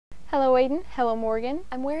Hello Aiden, hello Morgan.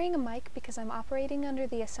 I'm wearing a mic because I'm operating under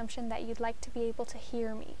the assumption that you'd like to be able to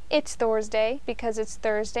hear me. It's Thursday because it's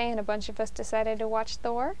Thursday and a bunch of us decided to watch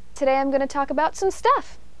Thor. Today I'm going to talk about some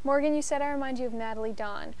stuff. Morgan, you said I remind you of Natalie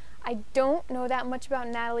Dawn. I don't know that much about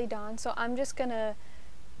Natalie Dawn, so I'm just going to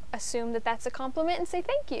assume that that's a compliment and say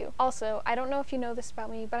thank you. Also, I don't know if you know this about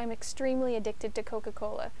me, but I'm extremely addicted to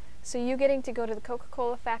Coca-Cola. So you getting to go to the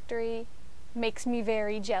Coca-Cola factory makes me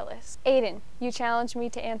very jealous. Aiden, you challenged me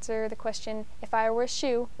to answer the question, if I were a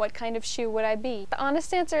shoe, what kind of shoe would I be? The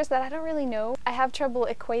honest answer is that I don't really know. I have trouble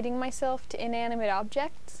equating myself to inanimate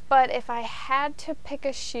objects, but if I had to pick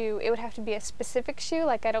a shoe, it would have to be a specific shoe.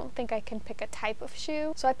 Like, I don't think I can pick a type of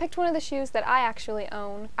shoe. So I picked one of the shoes that I actually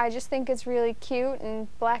own. I just think it's really cute, and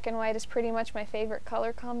black and white is pretty much my favorite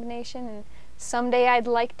color combination, and someday I'd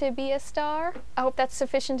like to be a star. I hope that's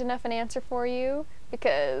sufficient enough an answer for you,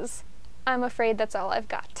 because I'm afraid that's all I've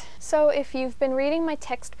got. So if you've been reading my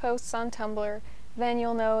text posts on Tumblr, then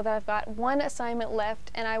you'll know that I've got one assignment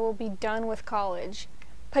left and I will be done with college,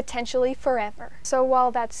 potentially forever. So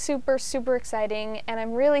while that's super, super exciting and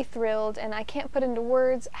I'm really thrilled and I can't put into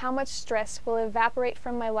words how much stress will evaporate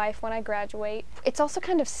from my life when I graduate, it's also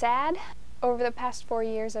kind of sad. Over the past 4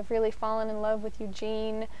 years, I've really fallen in love with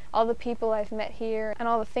Eugene, all the people I've met here, and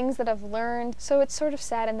all the things that I've learned. So it's sort of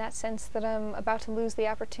sad in that sense that I'm about to lose the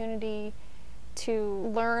opportunity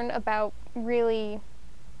to learn about really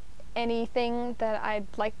anything that I'd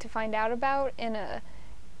like to find out about in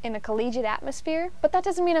a collegiate atmosphere. But that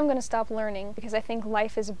doesn't mean I'm going to stop learning, because I think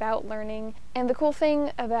life is about learning. And the cool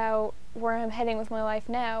thing about where I'm heading with my life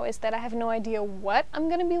now is that I have no idea what I'm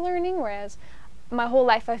going to be learning, whereas my whole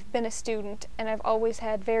life I've been a student and I've always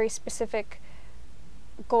had very specific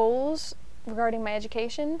goals regarding my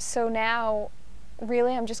education. So now,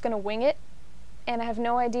 really, I'm just going to wing it and I have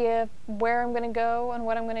no idea where I'm going to go and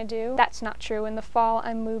what I'm going to do. That's not true. In the fall,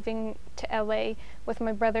 I'm moving to LA with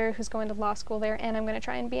my brother who's going to law school there, and I'm going to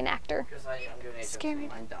try and be an actor. Because I'm doing HMC,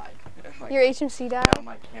 mine died. Your HMC died? No,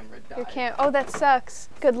 my camera died. Your oh, that sucks.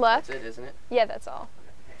 Good luck. That's it, isn't it? Yeah, that's all.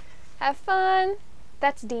 Have fun.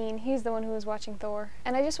 That's Dean. He's the one who was watching Thor.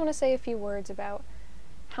 And I just want to say a few words about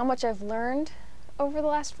how much I've learned over the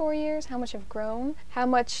last 4 years, how much I've grown, how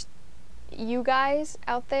much you guys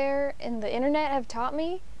out there in the internet have taught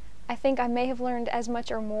me. I think I may have learned as much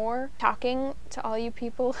or more talking to all you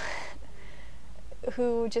people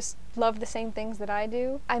who just love the same things that I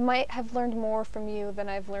do. I might have learned more from you than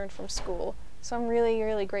I've learned from school. So I'm really,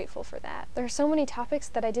 really grateful for that. There are so many topics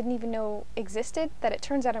that I didn't even know existed that it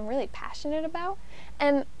turns out I'm really passionate about.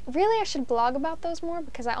 And really I should blog about those more,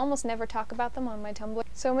 because I almost never talk about them on my Tumblr.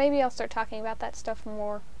 So maybe I'll start talking about that stuff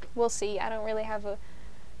more. We'll see. I don't really have a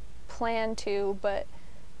plan to, but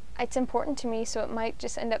it's important to me, so it might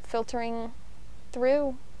just end up filtering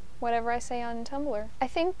through whatever I say on Tumblr. I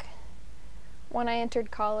think when I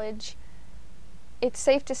entered college, it's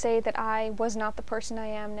safe to say that I was not the person I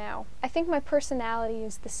am now. I think my personality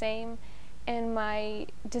is the same, and my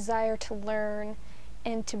desire to learn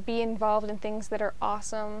and to be involved in things that are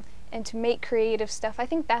awesome and to make creative stuff, I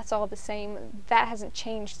think that's all the same. That hasn't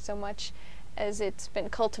changed so much as it's been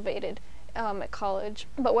cultivated at college.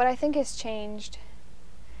 But what I think has changed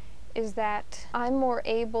is that I'm more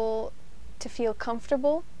able to feel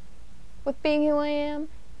comfortable with being who I am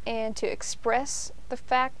and to express the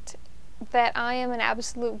fact that I am an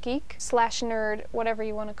absolute geek / nerd, whatever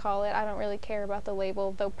you want to call it. I don't really care about the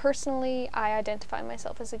label, though personally I identify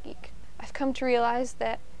myself as a geek. I've come to realize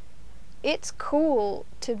that it's cool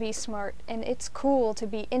to be smart and it's cool to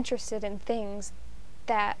be interested in things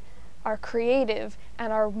that are creative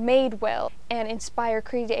and are made well and inspire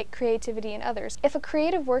creativity in others. If a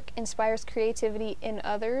creative work inspires creativity in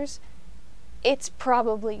others, it's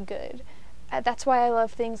probably good. That's why I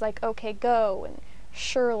love things like OK Go and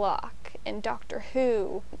Sherlock and Doctor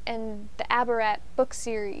Who and the Abarat book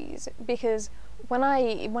series, because when I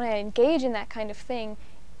engage in that kind of thing,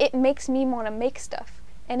 it makes me want to make stuff,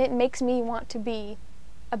 and it makes me want to be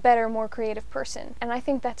a better, more creative person. And I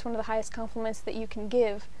think that's one of the highest compliments that you can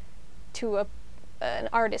give to an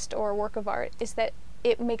artist or a work of art, is that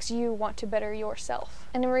it makes you want to better yourself.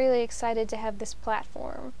 And I'm really excited to have this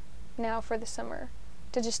platform now for the summer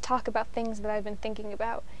to just talk about things that I've been thinking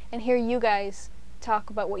about and hear you guys talk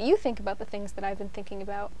about what you think about the things that I've been thinking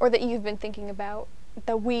about, or that you've been thinking about,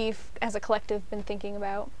 that we've as a collective been thinking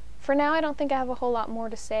about. For now, I don't think I have a whole lot more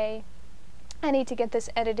to say. I need to get this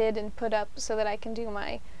edited and put up so that I can do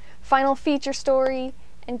my final feature story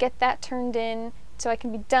and get that turned in so I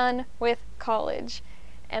can be done with college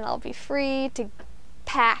and I'll be free to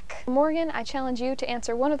pack. Morgan, I challenge you to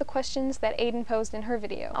answer one of the questions that Aiden posed in her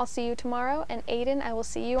video. I'll see you tomorrow, and Aiden, I will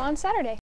see you on Saturday.